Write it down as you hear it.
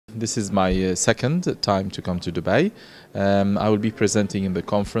This is my second time to come to Dubai. I will be presenting in the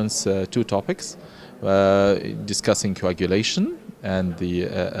conference two topics, discussing coagulation and the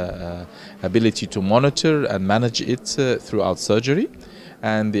ability to monitor and manage it throughout surgery.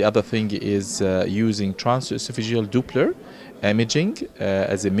 And the other thing is using transesophageal Doppler imaging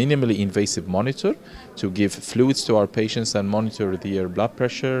as a minimally invasive monitor to give fluids to our patients and monitor their blood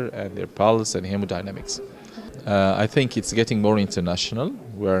pressure and their pulse and hemodynamics. I think it's getting more international.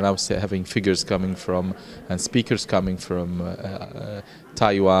 We're now having figures coming from and speakers coming from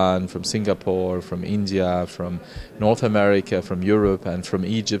Taiwan, from Singapore, from India, from North America, from Europe and from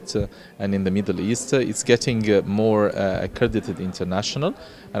Egypt and in the Middle East. It's getting more accredited international,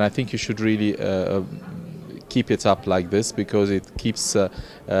 and I think you should really keep it up like this, because it keeps a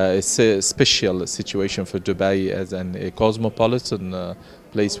special situation for Dubai as a cosmopolitan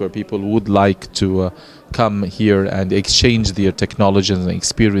place where people would like to come here and exchange their technologies and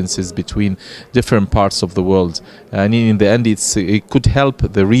experiences between different parts of the world. And in the end, it could help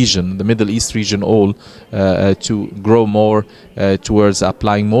the region, the Middle East region, all to grow more towards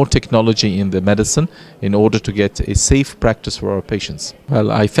applying more technology in the medicine in order to get a safe practice for our patients.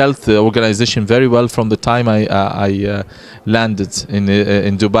 Well, I felt the organization very well from the time I landed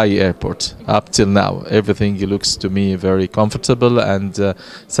in Dubai airport up till now. Everything looks to me very comfortable and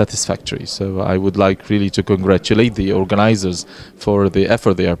satisfactory. So I would like really to congratulate the organizers for the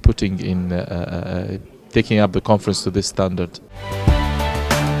effort they are putting in taking up the conference to this standard.